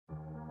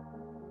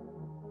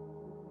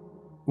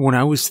When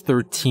I was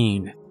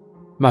 13,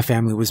 my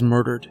family was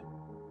murdered.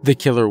 The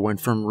killer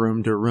went from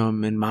room to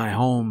room in my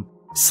home,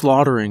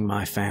 slaughtering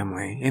my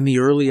family in the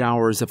early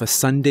hours of a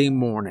Sunday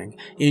morning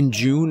in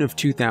June of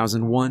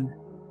 2001.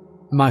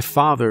 My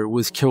father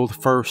was killed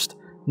first,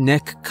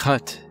 neck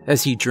cut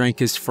as he drank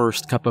his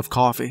first cup of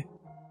coffee.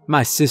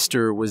 My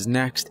sister was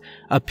next,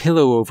 a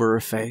pillow over her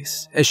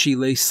face as she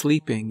lay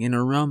sleeping in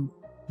her room.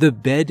 The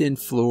bed and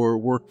floor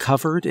were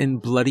covered in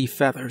bloody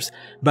feathers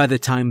by the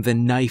time the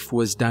knife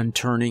was done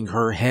turning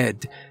her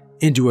head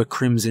into a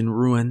crimson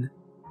ruin.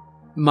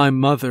 My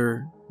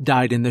mother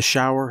died in the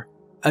shower,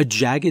 a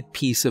jagged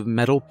piece of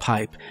metal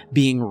pipe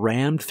being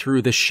rammed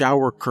through the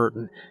shower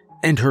curtain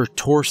and her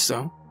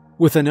torso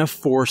with enough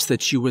force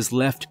that she was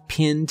left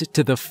pinned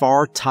to the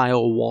far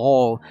tile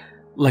wall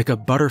like a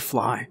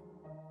butterfly.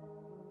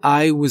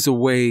 I was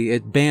away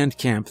at band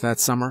camp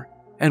that summer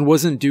and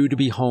wasn't due to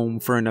be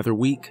home for another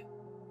week.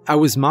 I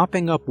was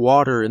mopping up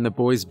water in the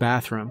boys'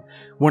 bathroom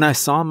when I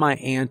saw my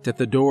aunt at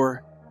the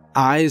door,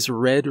 eyes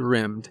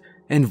red-rimmed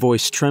and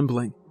voice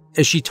trembling,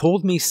 as she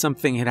told me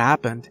something had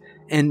happened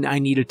and I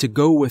needed to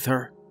go with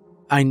her.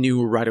 I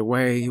knew right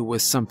away it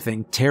was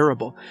something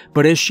terrible,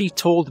 but as she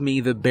told me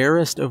the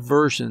barest of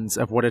versions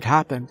of what had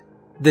happened,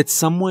 that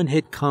someone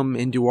had come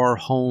into our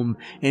home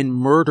and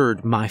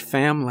murdered my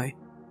family,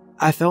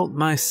 I felt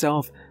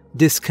myself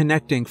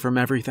disconnecting from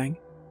everything,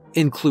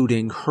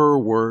 including her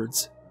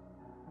words.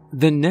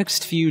 The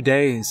next few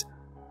days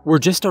were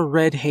just a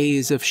red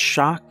haze of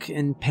shock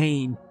and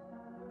pain,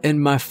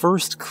 and my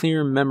first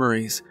clear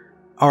memories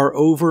are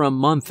over a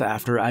month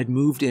after I'd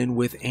moved in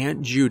with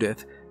Aunt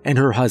Judith and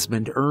her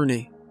husband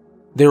Ernie.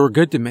 They were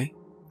good to me.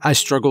 I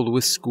struggled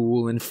with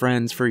school and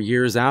friends for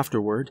years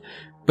afterward,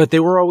 but they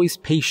were always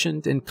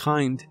patient and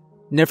kind,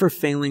 never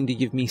failing to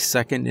give me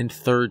second and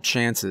third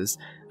chances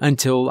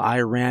until I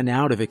ran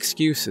out of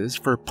excuses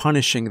for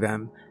punishing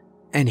them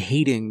and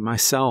hating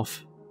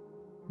myself.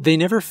 They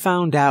never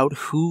found out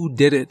who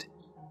did it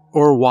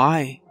or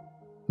why.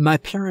 My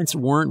parents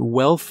weren't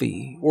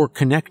wealthy or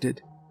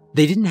connected.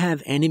 They didn't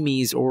have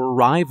enemies or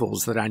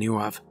rivals that I knew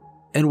of.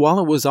 And while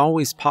it was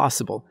always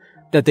possible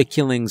that the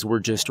killings were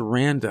just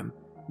random,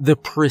 the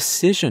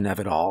precision of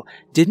it all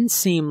didn't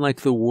seem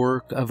like the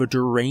work of a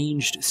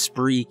deranged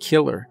spree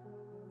killer.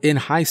 In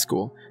high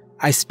school,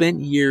 I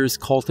spent years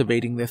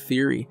cultivating the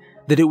theory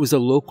that it was a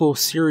local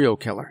serial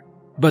killer,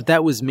 but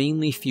that was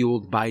mainly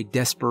fueled by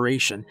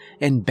desperation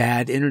and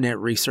bad internet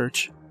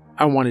research.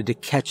 I wanted to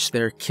catch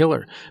their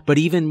killer, but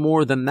even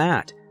more than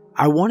that,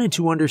 I wanted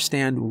to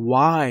understand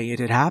why it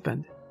had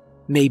happened.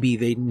 Maybe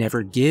they'd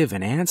never give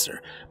an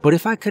answer, but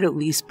if I could at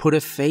least put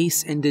a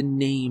face and a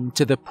name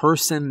to the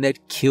person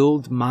that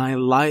killed my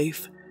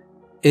life,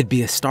 it'd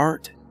be a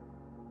start.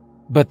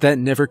 But that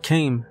never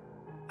came.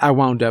 I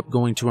wound up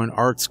going to an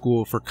art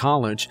school for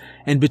college,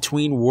 and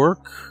between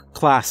work,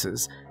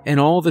 classes, and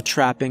all the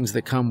trappings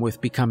that come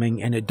with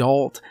becoming an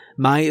adult,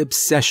 my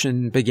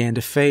obsession began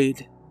to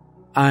fade.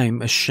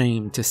 I'm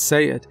ashamed to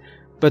say it,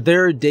 but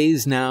there are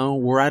days now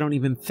where I don't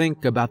even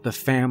think about the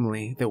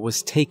family that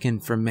was taken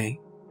from me.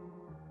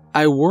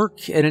 I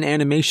work at an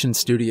animation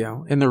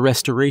studio in the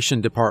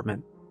restoration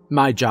department.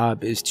 My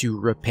job is to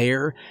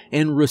repair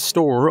and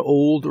restore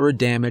old or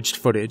damaged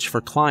footage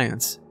for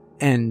clients,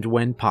 and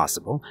when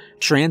possible,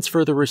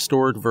 transfer the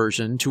restored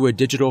version to a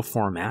digital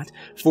format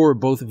for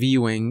both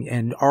viewing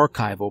and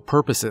archival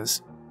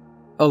purposes.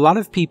 A lot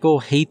of people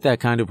hate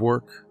that kind of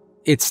work.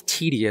 It's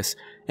tedious,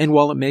 and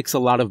while it makes a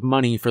lot of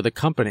money for the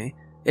company,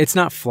 it's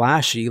not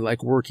flashy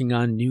like working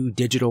on new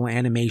digital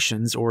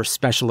animations or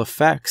special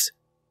effects.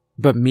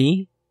 But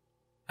me?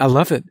 I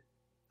love it.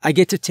 I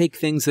get to take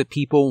things that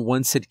people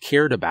once had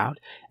cared about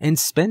and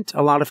spent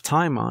a lot of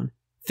time on,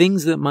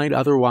 things that might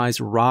otherwise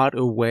rot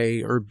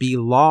away or be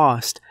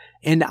lost,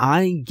 and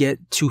I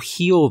get to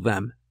heal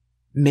them,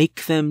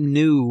 make them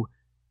new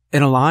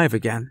and alive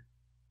again.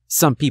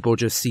 Some people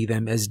just see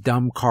them as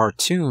dumb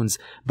cartoons,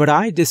 but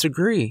I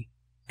disagree.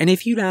 And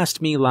if you'd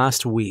asked me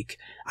last week,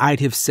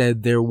 I'd have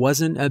said there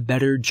wasn't a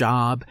better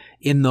job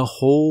in the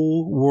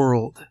whole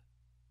world.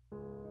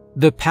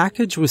 The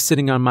package was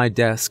sitting on my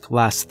desk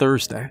last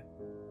Thursday.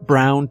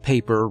 Brown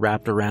paper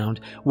wrapped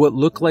around what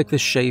looked like the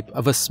shape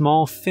of a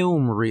small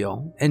film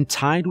reel and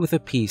tied with a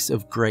piece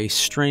of gray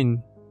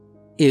string.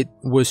 It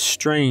was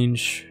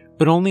strange,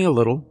 but only a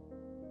little.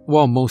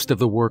 While most of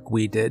the work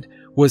we did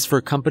was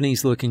for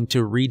companies looking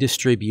to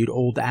redistribute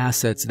old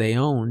assets they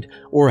owned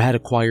or had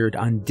acquired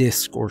on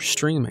disc or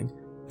streaming,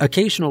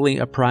 occasionally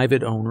a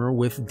private owner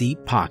with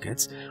deep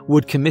pockets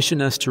would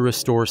commission us to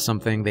restore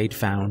something they'd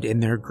found in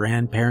their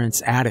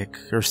grandparents' attic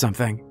or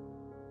something.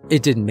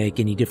 It didn't make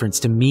any difference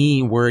to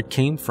me where it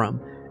came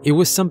from. It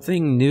was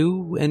something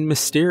new and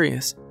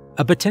mysterious,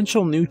 a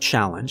potential new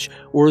challenge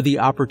or the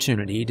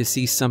opportunity to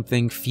see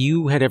something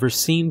few had ever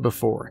seen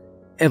before,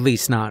 at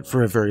least not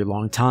for a very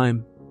long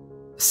time.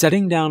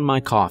 Setting down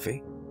my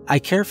coffee, I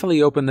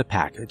carefully opened the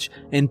package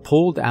and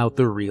pulled out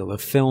the reel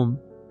of film.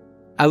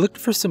 I looked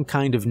for some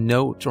kind of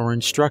note or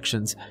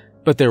instructions,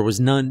 but there was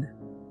none.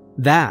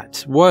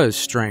 That was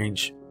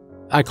strange.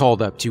 I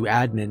called up to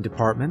admin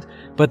department,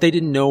 but they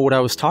didn't know what I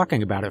was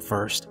talking about at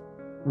first.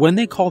 When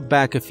they called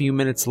back a few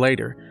minutes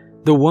later,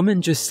 the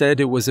woman just said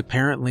it was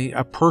apparently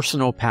a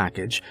personal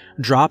package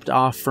dropped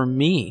off for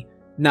me,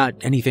 not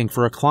anything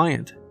for a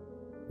client.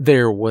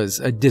 There was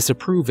a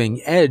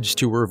disapproving edge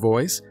to her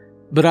voice,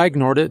 but I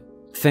ignored it,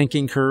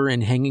 thanking her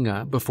and hanging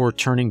up before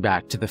turning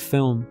back to the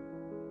film.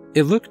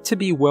 It looked to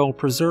be well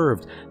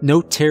preserved,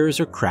 no tears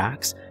or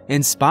cracks,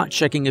 and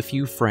spot-checking a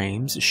few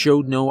frames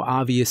showed no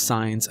obvious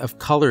signs of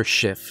color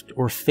shift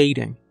or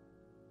fading.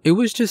 It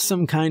was just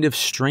some kind of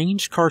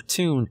strange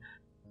cartoon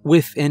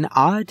with an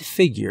odd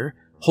figure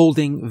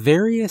holding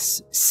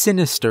various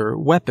sinister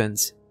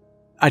weapons.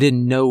 I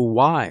didn't know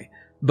why,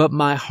 but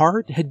my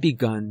heart had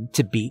begun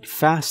to beat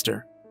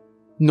faster.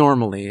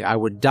 Normally, I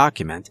would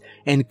document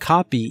and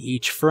copy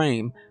each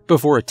frame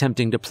before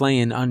attempting to play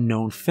an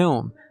unknown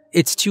film.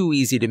 It's too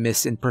easy to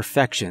miss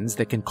imperfections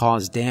that can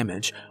cause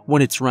damage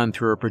when it's run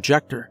through a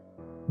projector.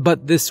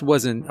 But this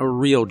wasn't a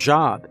real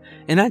job,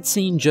 and I'd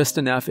seen just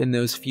enough in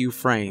those few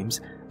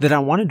frames that I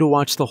wanted to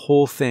watch the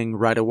whole thing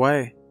right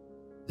away.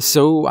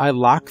 So I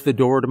locked the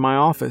door to my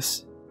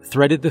office,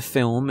 threaded the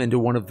film into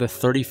one of the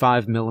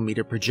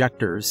 35mm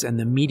projectors in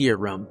the media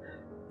room,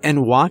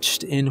 and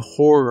watched in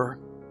horror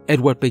at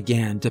what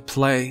began to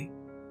play.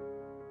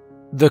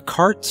 The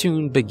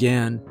cartoon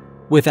began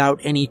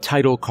without any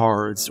title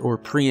cards or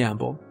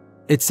preamble.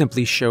 It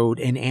simply showed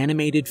an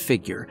animated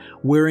figure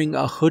wearing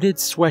a hooded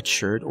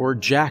sweatshirt or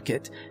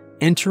jacket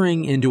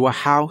entering into a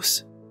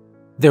house.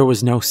 There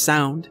was no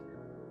sound,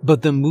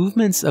 but the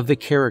movements of the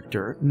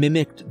character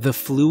mimicked the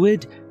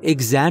fluid,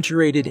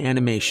 exaggerated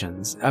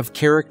animations of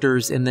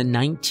characters in the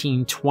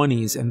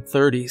 1920s and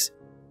 30s.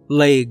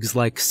 Legs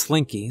like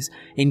slinkies,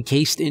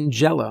 encased in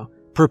jello,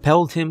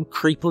 propelled him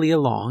creepily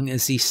along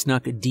as he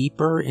snuck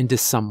deeper into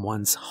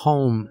someone's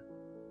home.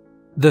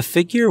 The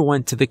figure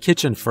went to the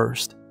kitchen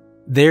first.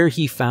 There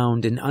he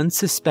found an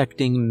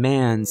unsuspecting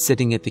man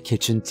sitting at the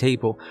kitchen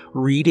table,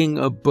 reading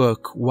a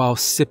book while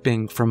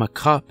sipping from a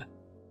cup.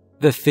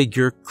 The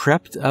figure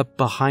crept up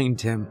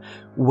behind him,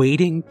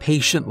 waiting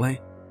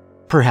patiently,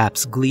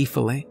 perhaps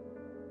gleefully,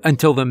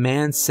 until the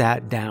man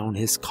sat down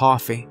his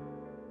coffee.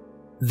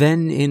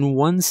 Then, in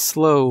one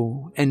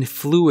slow and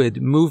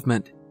fluid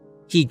movement,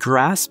 he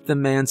grasped the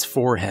man's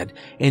forehead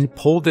and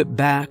pulled it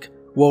back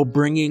while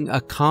bringing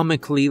a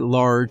comically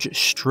large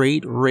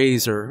straight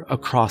razor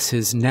across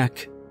his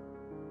neck.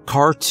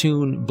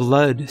 Cartoon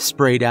blood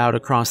sprayed out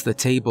across the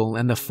table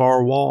and the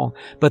far wall,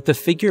 but the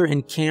figure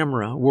and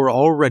camera were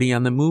already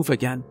on the move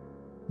again.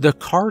 The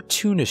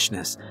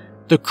cartoonishness,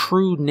 the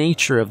crude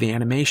nature of the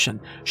animation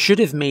should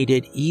have made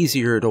it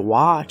easier to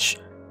watch,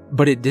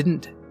 but it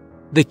didn't.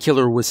 The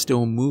killer was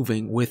still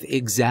moving with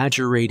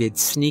exaggerated,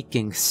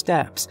 sneaking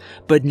steps,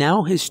 but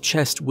now his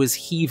chest was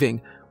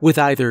heaving with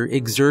either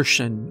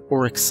exertion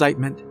or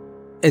excitement.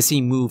 As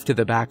he moved to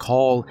the back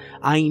hall,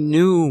 I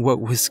knew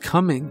what was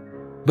coming,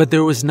 but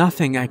there was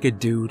nothing I could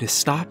do to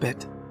stop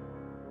it.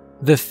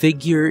 The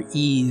figure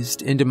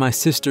eased into my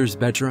sister's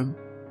bedroom.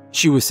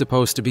 She was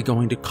supposed to be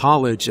going to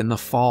college in the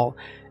fall,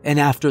 and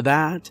after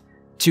that,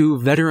 to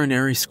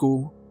veterinary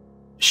school.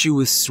 She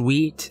was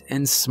sweet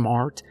and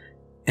smart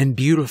and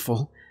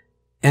beautiful,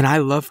 and I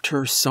loved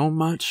her so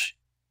much.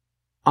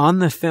 On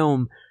the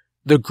film,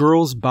 the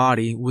girl's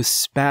body was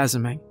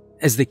spasming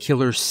as the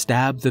killer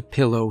stabbed the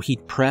pillow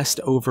he'd pressed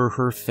over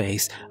her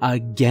face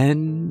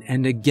again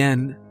and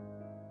again.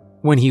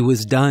 When he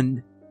was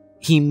done,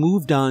 he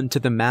moved on to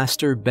the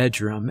master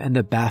bedroom and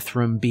the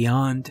bathroom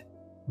beyond.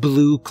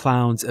 Blue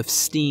clouds of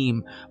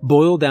steam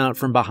boiled out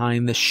from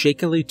behind the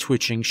shakily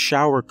twitching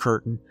shower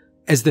curtain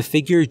as the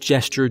figure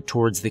gestured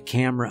towards the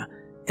camera,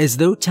 as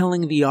though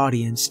telling the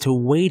audience to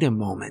wait a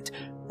moment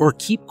or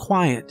keep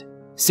quiet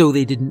so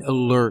they didn't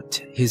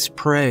alert his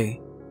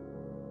prey.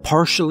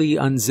 Partially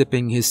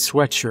unzipping his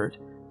sweatshirt,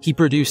 he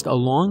produced a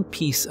long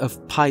piece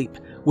of pipe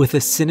with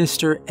a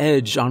sinister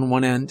edge on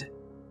one end.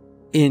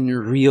 In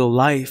real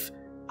life,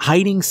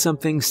 hiding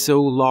something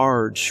so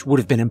large would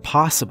have been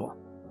impossible,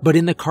 but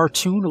in the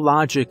cartoon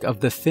logic of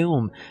the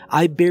film,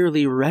 I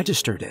barely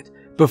registered it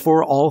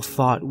before all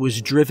thought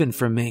was driven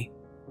from me.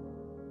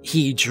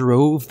 He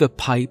drove the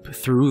pipe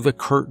through the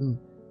curtain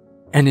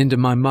and into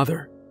my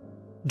mother.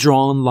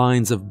 Drawn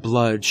lines of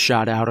blood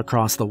shot out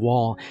across the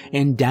wall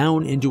and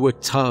down into a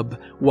tub,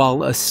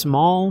 while a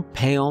small,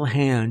 pale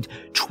hand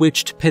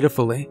twitched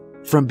pitifully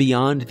from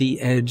beyond the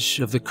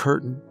edge of the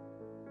curtain.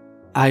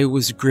 I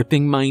was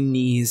gripping my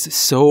knees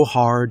so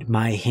hard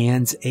my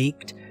hands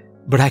ached,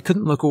 but I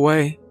couldn't look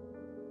away.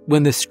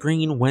 When the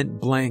screen went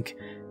blank,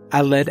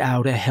 I let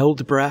out a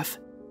held breath,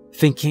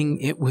 thinking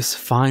it was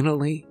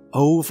finally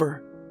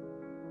over.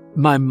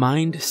 My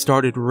mind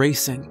started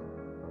racing.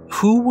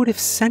 Who would have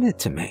sent it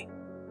to me?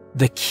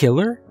 The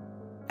killer?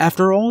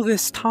 After all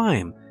this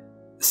time,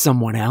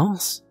 someone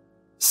else?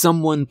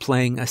 Someone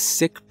playing a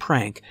sick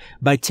prank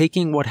by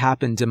taking what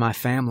happened to my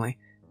family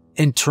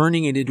and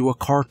turning it into a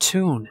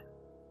cartoon.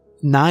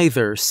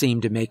 Neither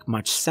seemed to make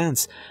much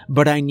sense,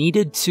 but I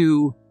needed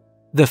to...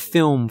 The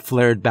film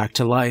flared back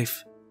to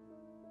life.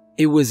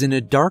 It was in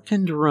a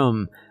darkened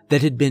room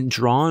that had been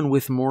drawn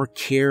with more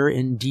care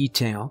and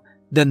detail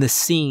than the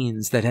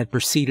scenes that had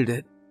preceded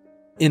it.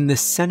 In the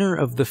center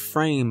of the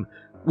frame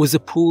was a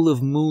pool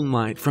of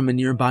moonlight from a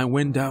nearby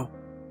window,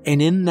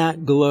 and in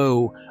that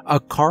glow, a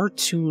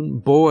cartoon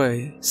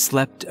boy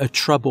slept a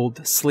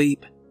troubled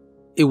sleep.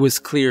 It was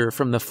clear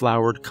from the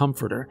flowered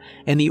comforter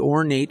and the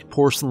ornate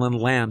porcelain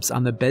lamps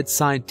on the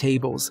bedside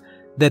tables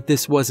that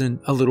this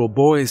wasn't a little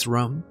boy's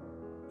room.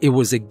 It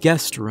was a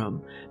guest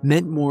room,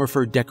 meant more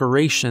for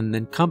decoration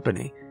than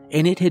company,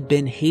 and it had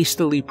been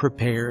hastily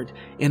prepared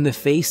in the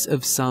face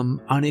of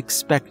some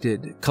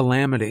unexpected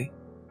calamity.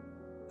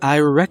 I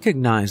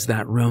recognized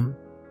that room.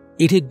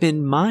 It had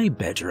been my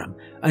bedroom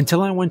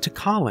until I went to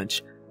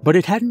college, but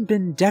it hadn't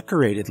been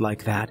decorated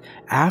like that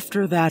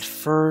after that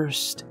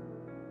first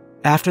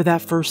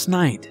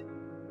night.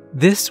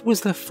 This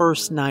was the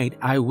first night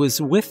I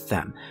was with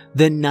them,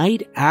 the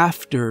night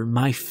after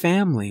my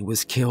family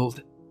was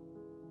killed.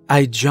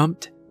 I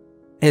jumped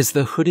as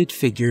the hooded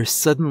figure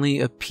suddenly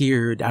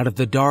appeared out of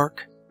the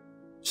dark.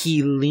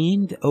 He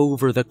leaned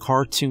over the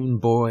cartoon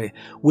boy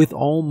with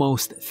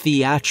almost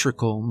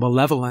theatrical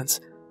malevolence,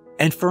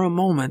 and for a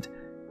moment,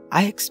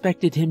 I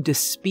expected him to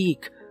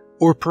speak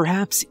or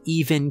perhaps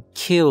even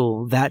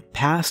kill that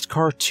past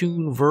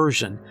cartoon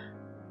version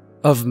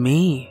of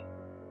me.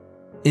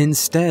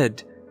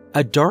 Instead,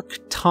 a dark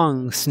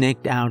tongue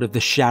snaked out of the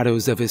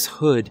shadows of his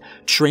hood,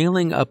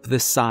 trailing up the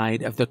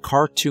side of the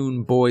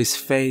cartoon boy's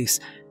face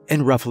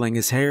and ruffling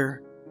his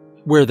hair.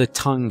 Where the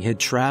tongue had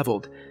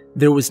traveled,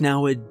 there was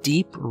now a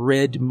deep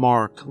red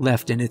mark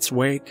left in its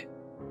wake.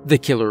 The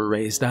killer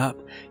raised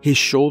up, his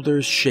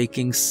shoulders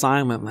shaking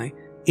silently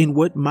in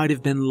what might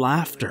have been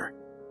laughter,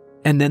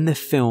 and then the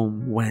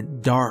film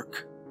went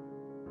dark.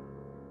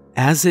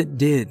 As it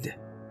did,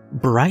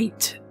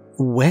 bright,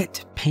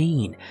 wet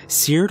pain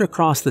seared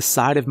across the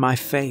side of my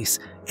face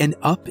and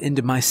up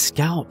into my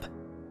scalp.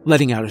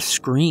 Letting out a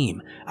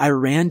scream, I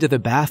ran to the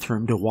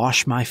bathroom to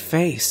wash my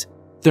face.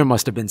 There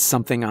must have been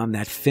something on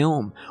that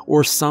film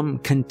or some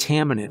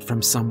contaminant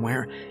from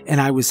somewhere, and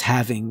I was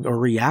having a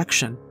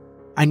reaction.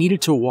 I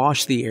needed to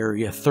wash the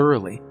area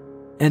thoroughly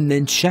and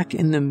then check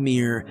in the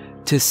mirror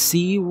to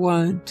see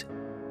what...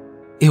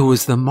 It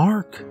was the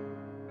mark.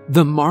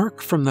 The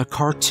mark from the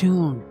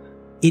cartoon.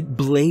 It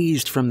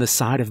blazed from the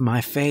side of my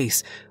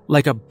face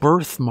like a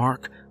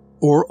birthmark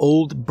or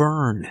old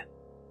burn.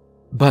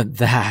 But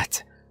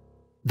that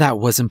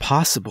was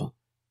impossible.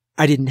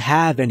 I didn't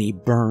have any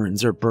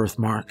burns or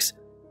birthmarks.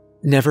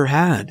 Never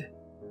had.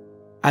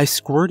 I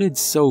squirted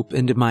soap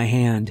into my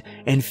hand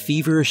and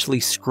feverishly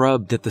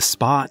scrubbed at the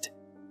spot.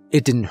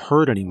 It didn't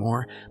hurt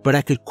anymore, but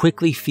I could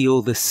quickly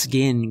feel the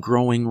skin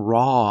growing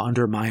raw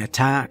under my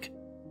attack.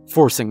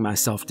 Forcing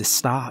myself to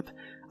stop,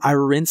 I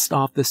rinsed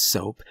off the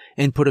soap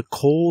and put a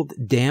cold,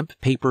 damp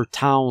paper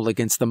towel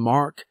against the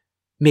mark.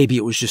 Maybe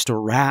it was just a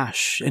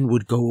rash and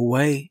would go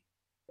away.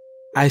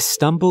 I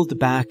stumbled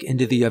back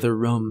into the other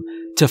room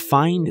to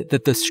find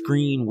that the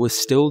screen was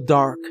still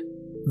dark,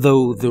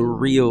 though the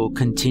reel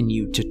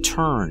continued to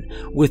turn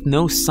with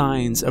no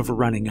signs of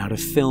running out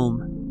of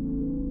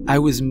film. I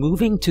was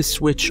moving to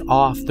switch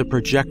off the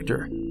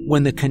projector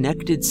when the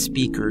connected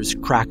speakers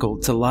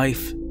crackled to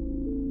life.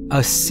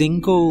 A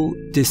single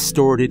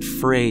distorted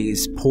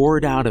phrase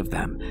poured out of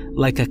them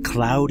like a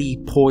cloudy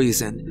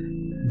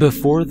poison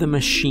before the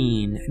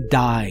machine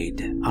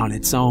died on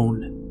its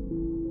own.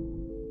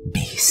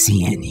 Be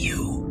seeing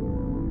you.